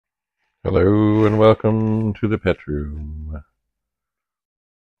Hello and welcome to the pet room.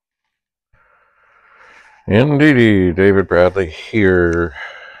 Indeedy, David Bradley here,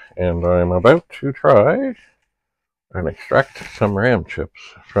 and I'm about to try and extract some RAM chips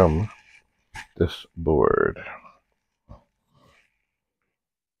from this board,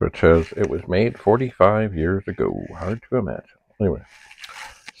 which it was made 45 years ago. Hard to imagine. Anyway,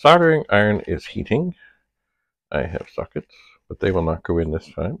 soldering iron is heating. I have sockets, but they will not go in this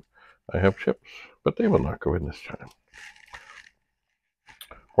time. I have chips, but they will not go in this time.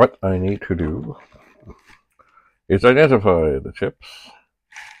 What I need to do is identify the chips.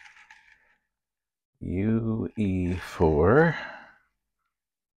 UE4,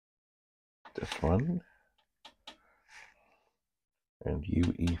 this one, and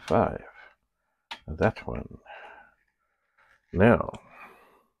UE5, that one. Now,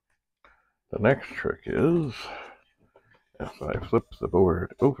 the next trick is, if I flip the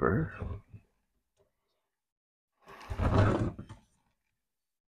board over,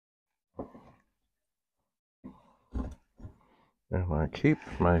 and I keep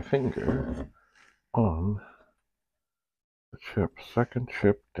my finger on the chip, second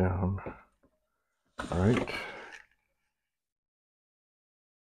chip down, right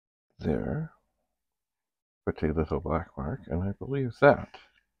there, with a little black mark, and I believe that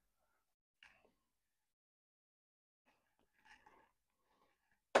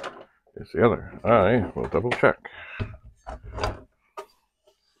is the other. I will double check.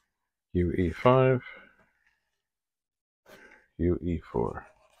 UE5, UE4.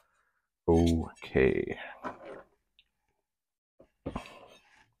 Okay. So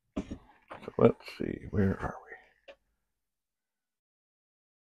let's see, where are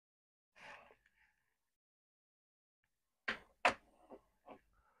we?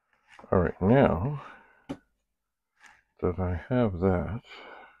 All right, now that I have that,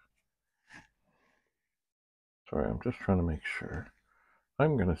 sorry, I'm just trying to make sure.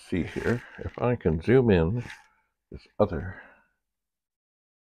 I'm going to see here if I can zoom in this other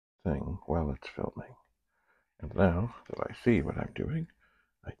thing while it's filming. And now that I see what I'm doing,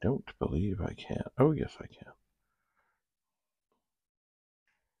 I don't believe I can. Oh, yes, I can.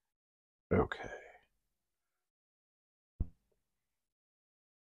 Okay.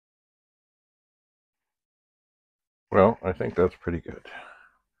 Well, I think that's pretty good.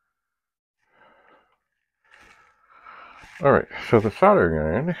 All right, so the soldering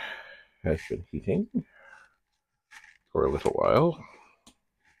iron has been heating for a little while.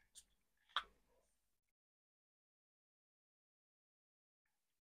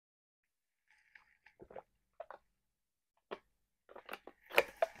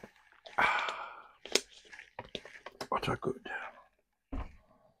 What a good.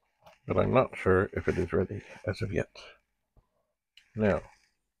 But I'm not sure if it is ready as of yet. Now,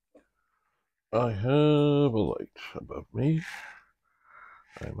 I have a light above me.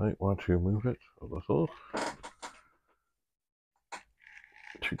 I might want to move it a little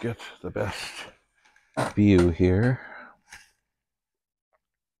to get the best view here.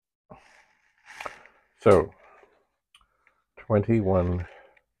 So,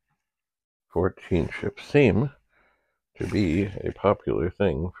 2114 chips seem to be a popular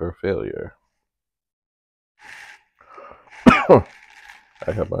thing for failure.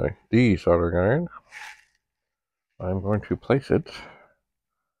 I have my de-soldering iron. I'm going to place it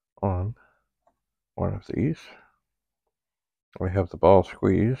on one of these. I have the ball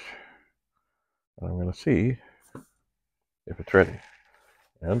squeeze. I'm going to see if it's ready.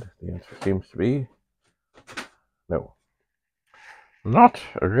 And the answer seems to be no. Not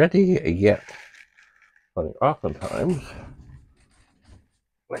ready yet. But oftentimes,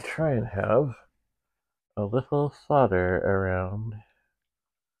 I try and have a little solder around.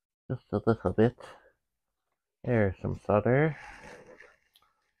 Just a little bit. There's some solder.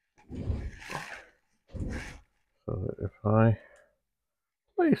 So that if I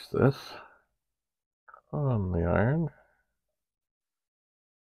place this on the iron,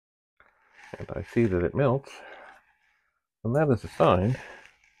 and I see that it melts, then that is a sign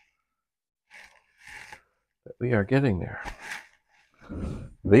that we are getting there.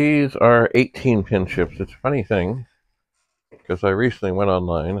 These are 18-pin chips. It's a funny thing, because I recently went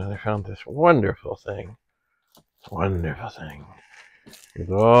online and I found this wonderful thing. With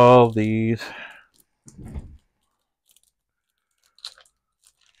all these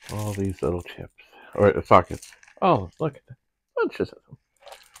little chips, or sockets. Oh, look at that. Bunches of them.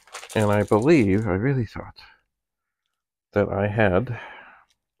 And I believe, I really thought that I had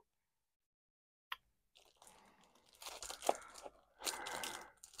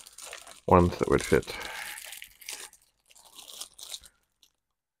ones that would fit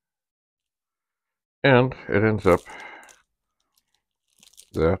And it ends up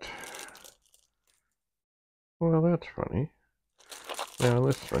that, well, that's funny. Now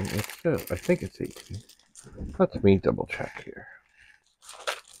this thing, it says, I think it's 18. Let me double check here.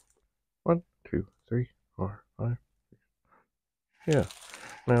 1, 2, 3, 4, 5. Yeah.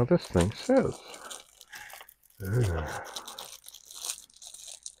 Now this thing says. Ugh.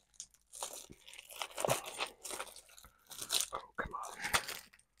 Oh, come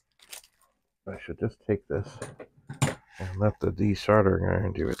on. I should just take this and let the de-soldering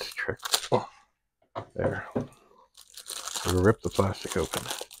iron do its trick. Oh, there. We'll rip the plastic open.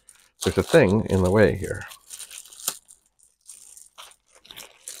 There's a thing in the way here.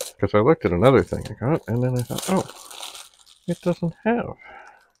 Because I looked at another thing I got, and then I thought, oh, it doesn't have.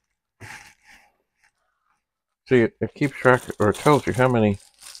 See, it keeps track, or it tells you how many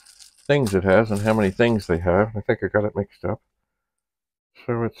things it has and how many things they have. I think I got it mixed up.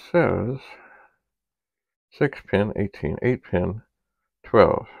 So it says 6 pin, 18, 8 pin,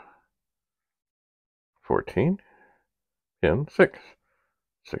 12, 14 pin, 6,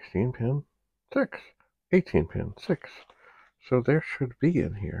 16 pin, 6, 18 pin, 6. So there should be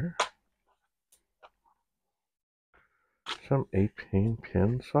in here some 18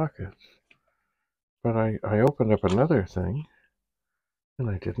 pin sockets. But I opened up another thing and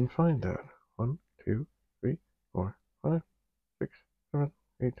I didn't find that. 1, 2, 3, 4, 5, 6, 7,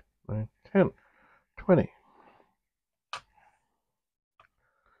 8, 9, 10, 20.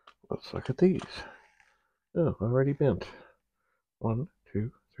 Let's look at these. Oh, already bent. 1,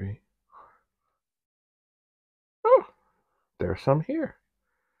 2, 3. Oh, there's some here.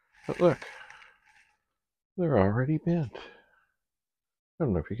 But look, they're already bent. I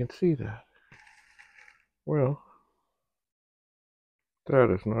don't know if you can see that. Well,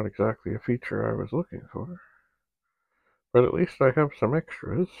 that is not exactly a feature I was looking for. But at least I have some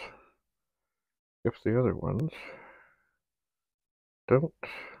extras. If the other ones don't,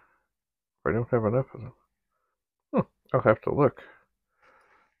 I don't have enough of them. I'll have to look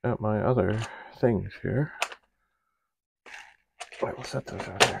at my other things here. I will set those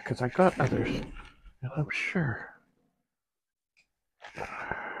out there because I got others, and I'm sure.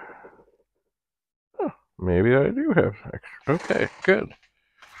 Oh, maybe I do have extra. Okay, good.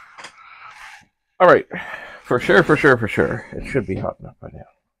 All right, for sure, it should be hot enough by now.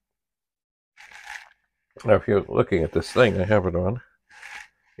 Now, if you're looking at this thing I have it on,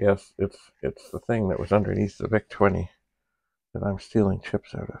 yes, it's the thing that was underneath the VIC-20 that I'm stealing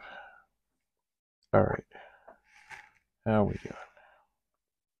chips out of. All right, how are we doing?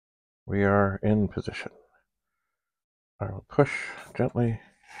 We are in position. I will push gently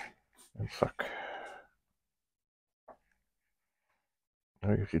and suck.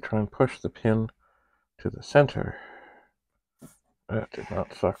 Now, if you try and push the pin to the center, that did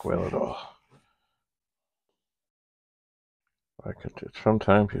not suck well at all.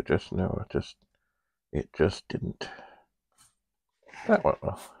 Sometimes you just know it just didn't. That went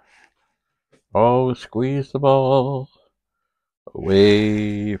well. Always squeeze the ball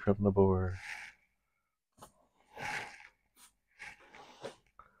away from the board.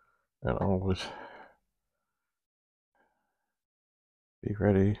 And always be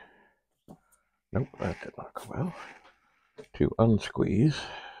ready. Nope, that did not go well. To unsqueeze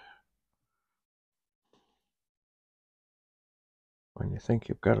when you think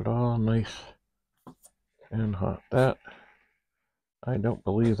you've got it all nice and hot. That, I don't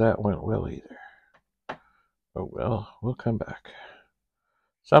believe that went well either. Oh well, we'll come back.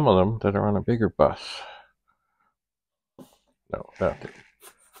 Some of them that are on a bigger bus. No, that didn't.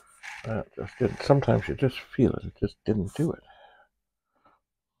 That just didn't. Sometimes you just feel it. It just didn't do it.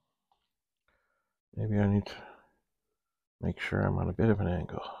 Maybe I need to make sure I'm on a bit of an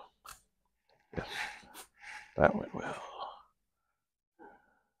angle. Yes, that went well.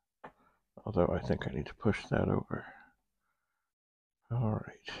 Although I think I need to push that over. All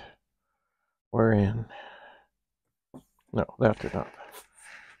right. We're in. No, that did not.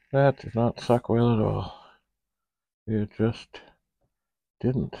 That did not suck well at all. It just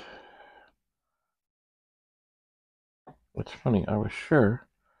didn't. It's funny, I was sure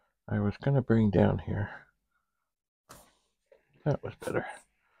I was going to bring down here. That was better.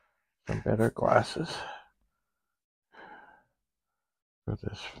 Some better glasses for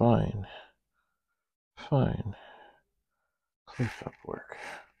this fine close-up work.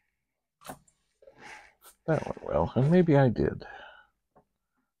 That went well, and maybe I did.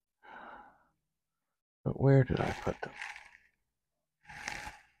 But where did I put them?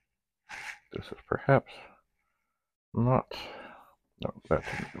 This is perhaps not... No, that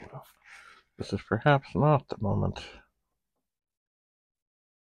didn't go well. This is perhaps not the moment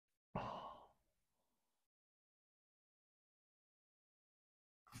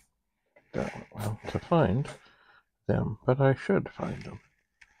that one well to find them, but I should find them.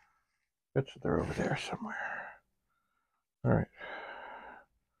 Bet you they're over there somewhere. All right.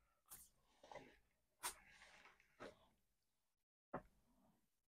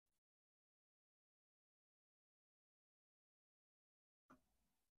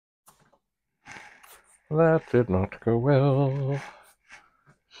 That did not go well.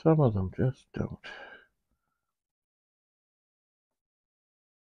 Some of them just don't.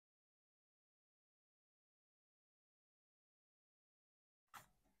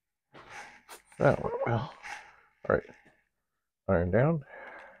 That went well. All right. Iron down.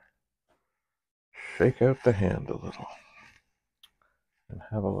 Shake out the hand a little. And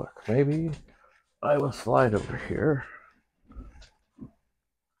have a look. Maybe I will slide over here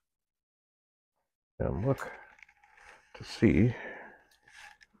and look to see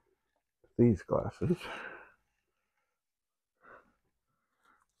if these glasses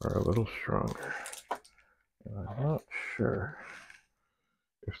are a little stronger. And I'm not sure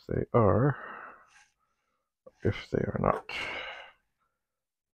if they are, if they are not.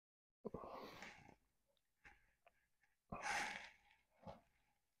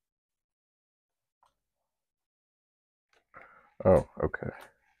 Oh, okay.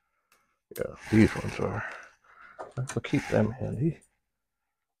 Yeah, these ones are. I'll keep them handy.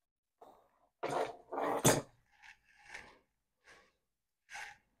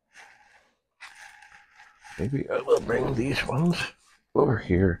 Maybe I will bring these ones over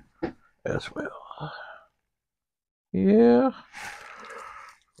here as well. Yeah,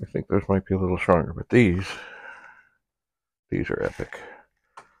 I think those might be a little stronger, but these are epic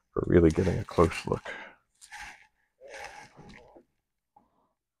for really getting a close look.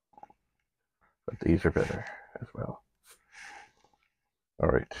 But these are better as well. All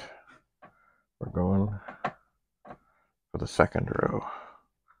right, we're going for the second row.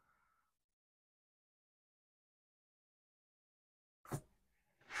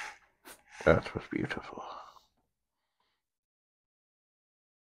 That was beautiful.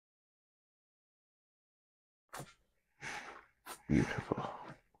 Beautiful.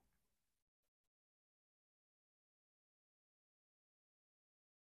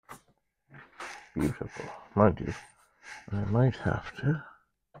 Beautiful. Mind you, I might have to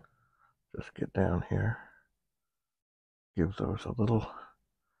just get down here. Give those a little.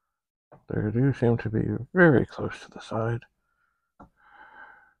 They do seem to be very close to the side.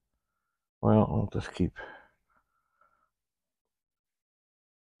 Well, I'll just keep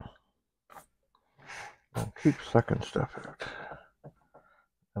sucking stuff out.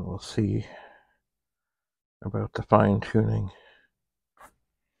 And we'll see about the fine tuning.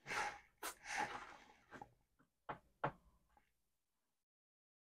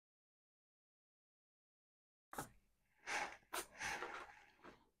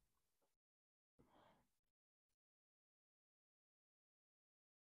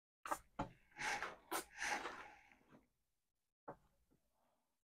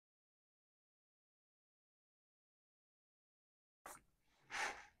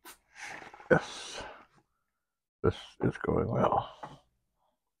 Yes, this is going well.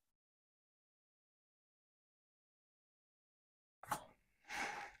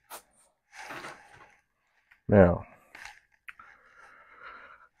 Now,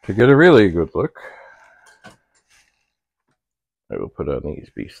 to get a really good look, I will put on these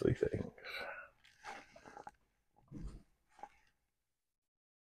beastly things.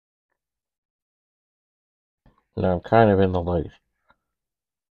 Now I'm kind of in the light,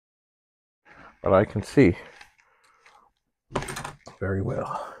 but I can see very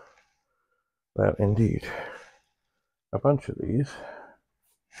well that indeed a bunch of these,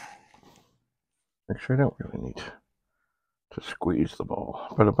 actually I don't really need to squeeze the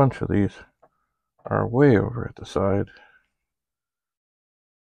ball, but a bunch of these are way over at the side.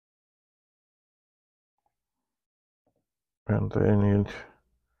 And they need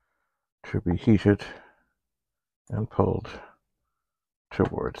to be heated and pulled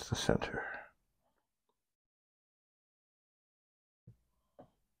towards the center.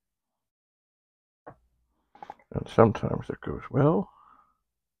 And sometimes it goes well.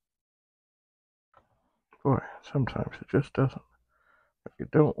 Boy, sometimes it just doesn't. But you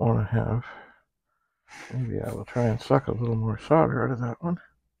don't want to have. Maybe I will try and suck a little more solder out of that one.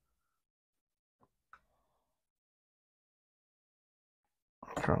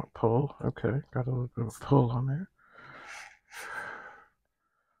 I'm trying to pull. Okay, got a little bit of pull on there.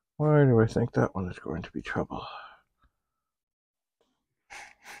 Why do I think that one is going to be trouble?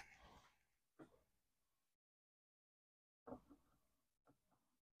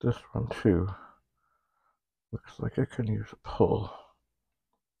 This one too looks like it can use a pull.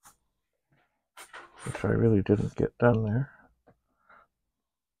 which I really didn't get done there.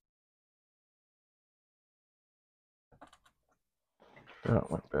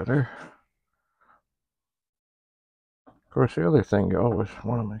 That went better. Of course, the other thing you always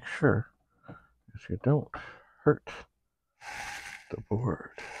want to make sure is you don't hurt the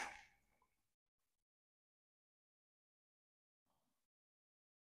board.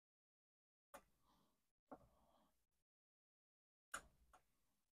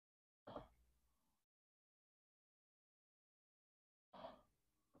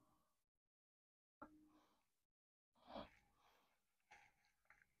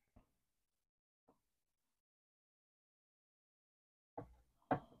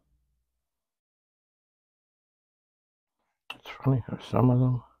 It's funny how some of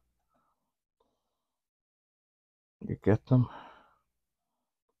them, you get them,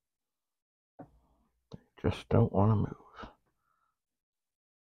 they just don't want to move.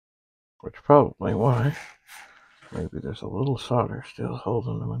 Which is probably why maybe there's a little solder still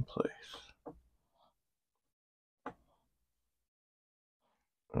holding them in place.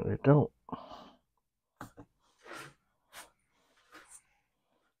 And they don't.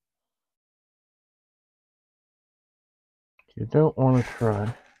 You don't want to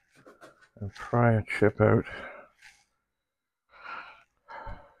try and pry a chip out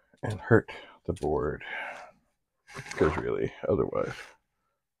and hurt the board. Because really, otherwise,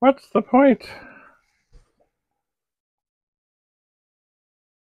 what's the point?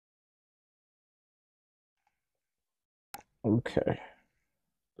 Okay,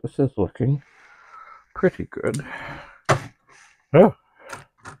 this is looking pretty good. Oh,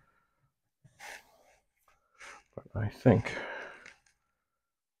 but I think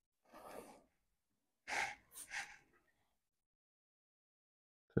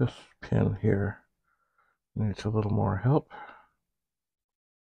this pin here needs a little more help.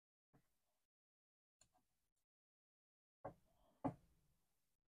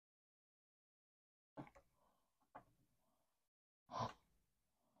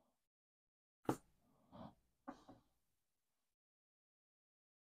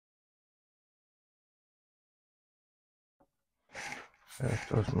 As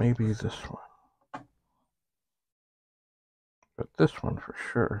does maybe this one. But this one for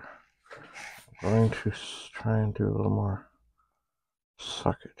sure. I'm going to try and do a little more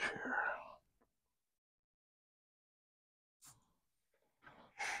suckage here.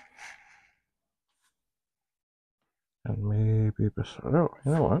 And maybe beside, oh,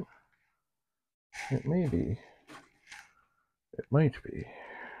 you know what? It may be, it might be.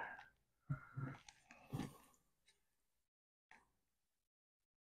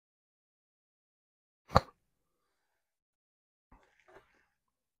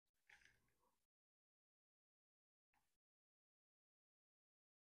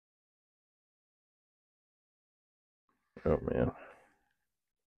 Oh man.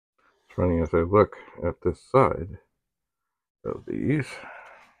 It's funny as I look at this side of these,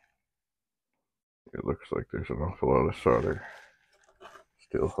 it looks like there's an awful lot of solder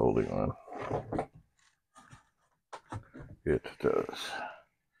still holding on. It does.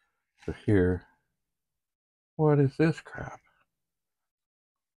 So here, what is this crap?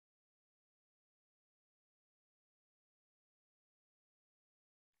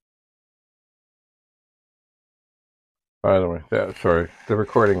 By the way, sorry, the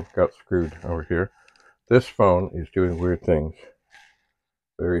recording got screwed over here. This phone is doing weird things.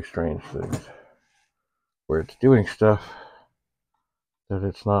 Very strange things. Where it's doing stuff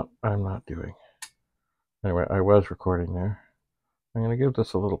that I'm not doing. Anyway, I was recording there. I'm going to give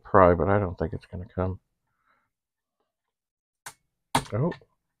this a little pry, but I don't think it's going to come. Oh,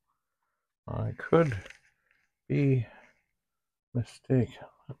 I could be mistaken.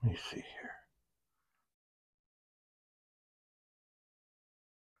 Let me see here.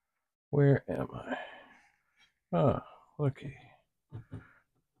 Where am I? Ah, looky.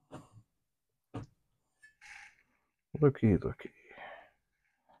 Looky, looky.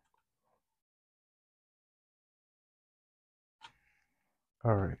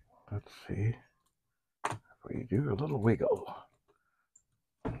 All right, let's see if we do a little wiggle.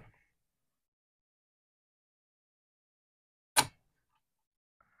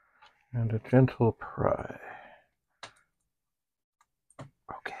 And a gentle pry.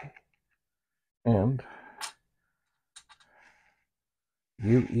 Okay. And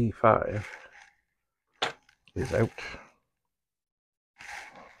UE5 is out.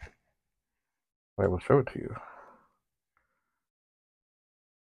 I will show it to you.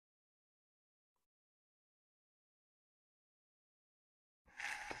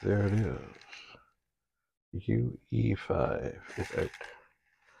 There it is. UE5 is out.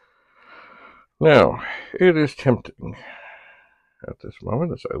 Now, it is tempting at this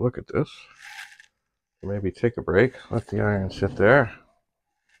moment as I look at this to maybe take a break, let the iron sit there,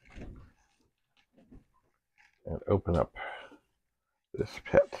 and open up this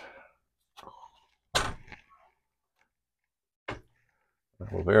pet. I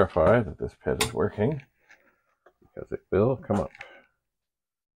will verify that this pet is working, because it will come up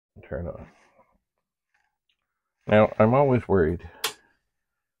and turn on. Now, I'm always worried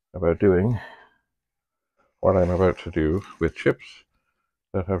about doing what I'm about to do with chips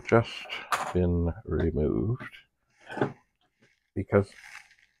that have just been removed, because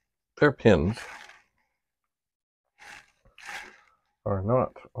their pins are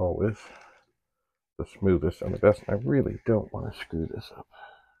not always the smoothest and the best. I really don't want to screw this up.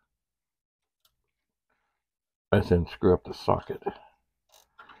 As in, screw up the socket,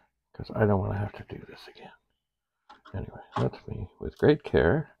 because I don't want to have to do this again. Anyway, let me, with great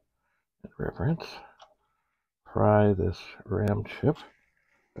care and reverence, pry this RAM chip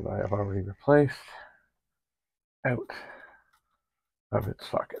that I have already replaced out of its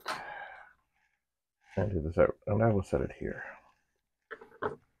socket. And it is out, and I will set it here.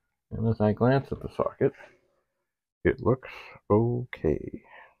 And as I glance at the socket, it looks okay.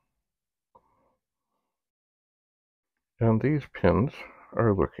 And these pins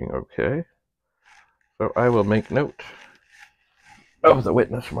are looking okay. So I will make note of the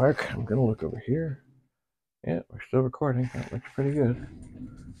witness mark. I'm going to look over here. Yeah, we're still recording. That looks pretty good.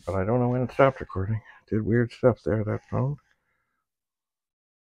 But I don't know when it stopped recording. It did weird stuff there, that phone.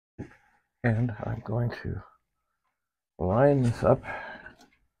 And I'm going to line this up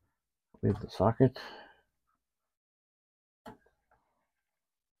with the socket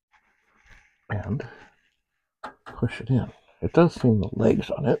and push it in. It does seem the legs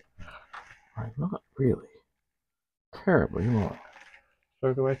on it are not really terribly long.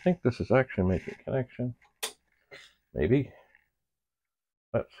 So do I think this is actually making a connection? Maybe.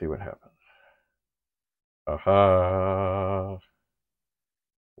 Let's see what happens. Aha!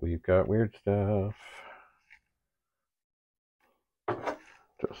 We've got weird stuff.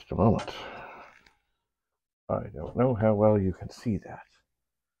 Just a moment. I don't know how well you can see that,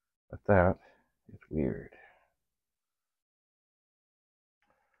 but that is weird.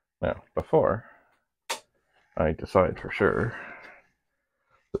 Now, before I decide for sure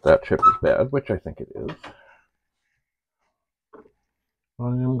that that chip is bad, which I think it is, I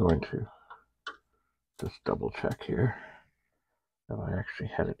am going to just double check here that I actually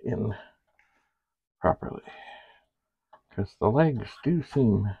had it in properly, because the legs do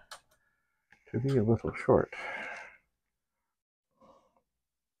seem to be a little short,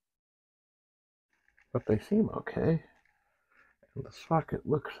 but they seem okay, and the socket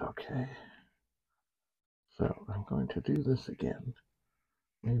looks okay. So I'm going to do this again,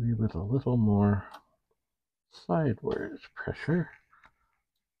 maybe with a little more sideways pressure.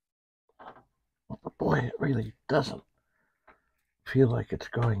 But boy, it really doesn't feel like it's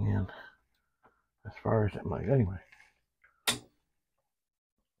going in as far as it might. Anyway,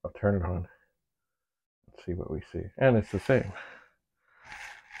 I'll turn it on. Let's see what we see. And it's the same.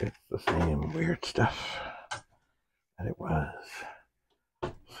 It's the same weird stuff that it was.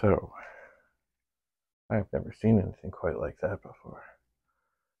 So, I've never seen anything quite like that before.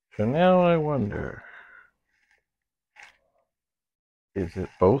 So now I wonder, is it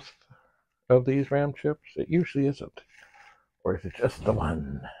both of these RAM chips? It usually isn't. Or is it just the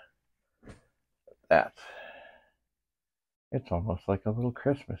one? That. It's almost like a little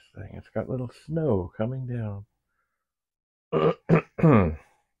Christmas thing. It's got little snow coming down.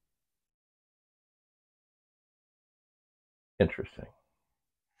 Interesting.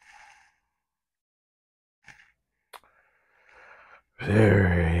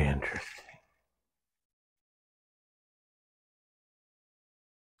 Very interesting.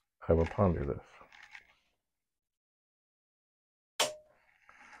 I will ponder this.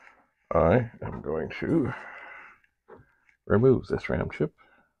 I am going to remove this RAM chip.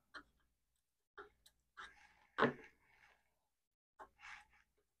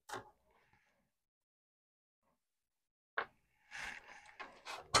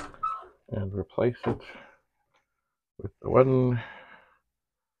 And replace it with the one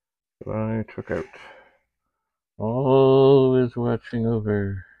that I took out. Always watching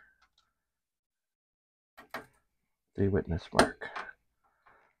over the witness mark.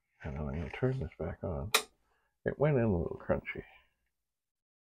 And then I'm going to turn this back on. It went in a little crunchy.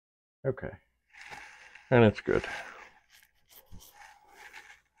 Okay. And it's good.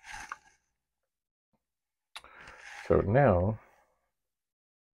 So now,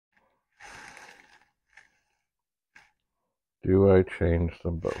 do I change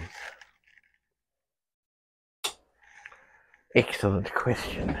them both? Excellent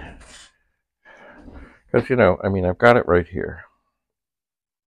question. Because, you know, I mean, I've got it right here.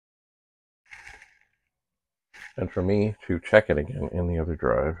 And for me to check it again in the other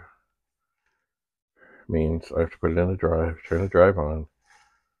drive means I have to put it in the drive, turn the drive on,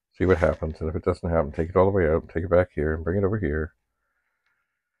 see what happens, and if it doesn't happen, take it all the way out, take it back here, and bring it over here.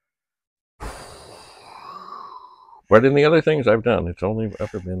 But in the other things I've done, it's only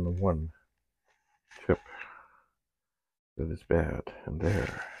ever been the one chip that is bad, and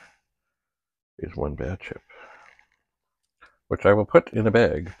there is one bad chip, which I will put in a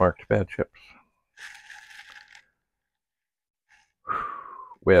bag marked bad chips.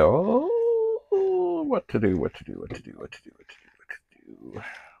 Well, what to do?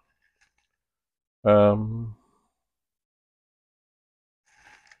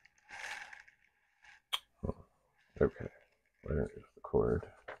 Okay, where is the cord?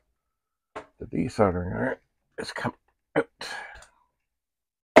 The de-soldering iron is coming out.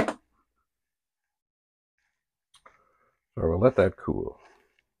 So we'll let that cool.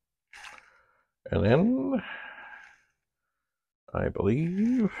 And then I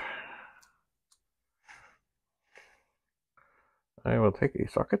believe I will take a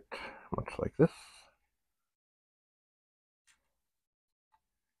socket, much like this,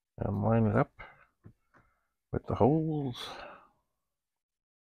 and line it up with the holes.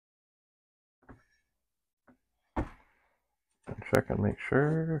 And check and make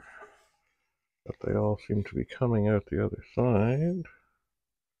sure that they all seem to be coming out the other side.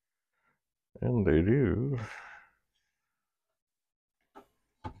 And they do.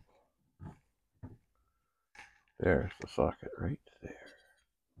 There's the socket right there.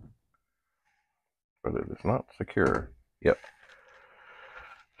 But it is not secure yet.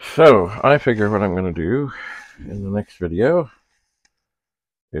 So I figure what I'm going to do in the next video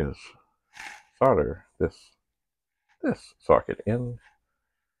is solder this socket in,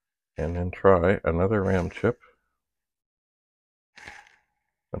 and then try another RAM chip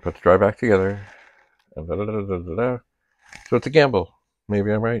and put the drive back together. And So it's a gamble.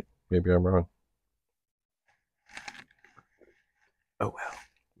 Maybe I'm right, maybe I'm wrong. Oh well,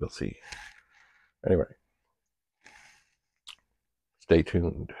 we'll see. Anyway, stay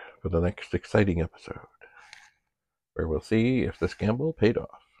tuned for the next exciting episode, where we'll see if this gamble paid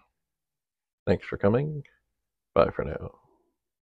off. Thanks for coming. Bye for now.